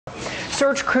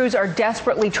Search crews are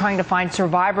desperately trying to find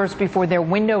survivors before their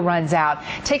window runs out.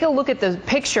 Take a look at the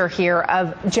picture here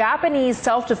of Japanese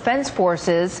self-defense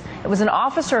forces. It was an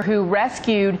officer who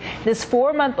rescued this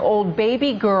 4-month-old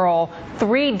baby girl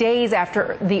 3 days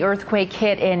after the earthquake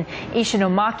hit in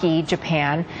Ishinomaki,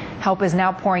 Japan. Help is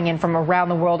now pouring in from around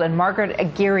the world, and Margaret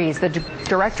Aguirre is the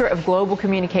Director of Global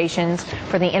Communications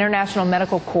for the International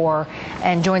Medical Corps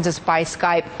and joins us by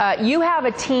Skype. You have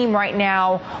a team right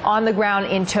now on the ground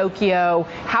in Tokyo.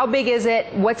 How big is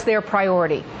it? What's their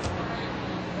priority?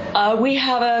 We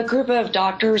have a group of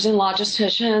doctors and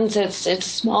logisticians. It's a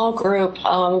small group,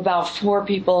 about 4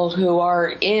 people who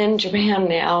are in Japan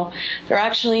now. They're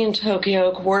actually in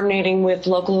Tokyo coordinating with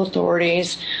local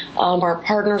authorities, our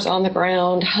partners on the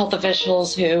ground, health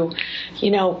officials who,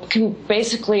 can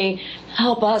basically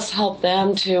help us help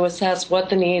them to assess what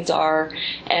the needs are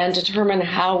and determine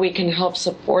how we can help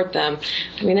support them.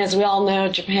 I mean, as we all know,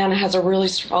 Japan has a really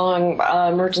strong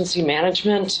emergency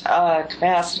management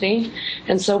capacity,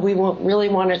 and so we really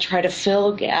want to try to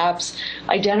fill gaps,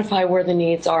 identify where the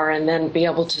needs are, and then be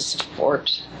able to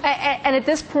support. And at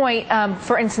this point,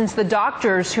 for instance, the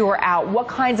doctors who are out, what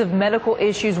kinds of medical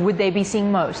issues would they be seeing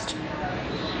most?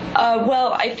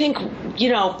 Well, I think,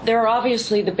 there are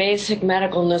obviously the basic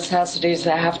medical necessities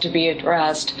that have to be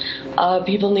addressed.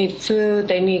 People need food,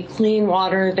 they need clean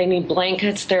water, they need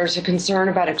blankets. There's a concern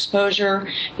about exposure.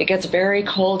 It gets very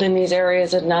cold in these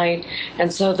areas at night,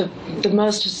 and so the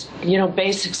most,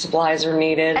 basic supplies are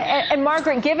needed. And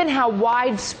Margaret, given how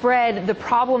widespread the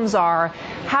problems are,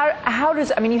 how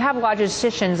does, you have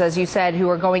logisticians, as you said, who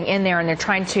are going in there and they're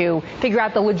trying to figure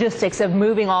out the logistics of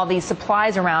moving all these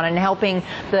supplies around and helping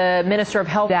the Minister of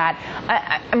Health that.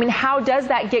 How does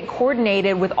that get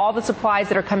coordinated with all the supplies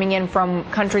that are coming in from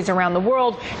countries around the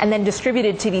world and then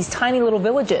distributed to these tiny little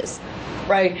villages?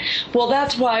 Right. Well,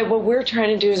 that's why what we're trying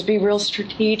to do is be real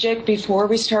strategic. Before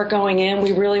we start going in,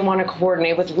 we really want to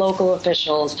coordinate with local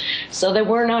officials so that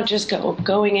we're not just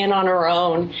going in on our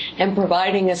own and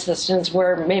providing assistance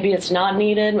where maybe it's not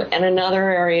needed and another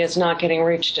area is not getting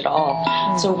reached at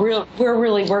all. So we're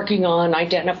really working on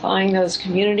identifying those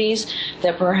communities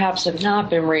that perhaps have not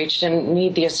been reached and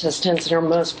need the assistance and are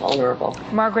most vulnerable.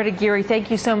 Margaret Aguirre,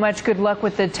 thank you so much. Good luck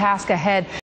with the task ahead.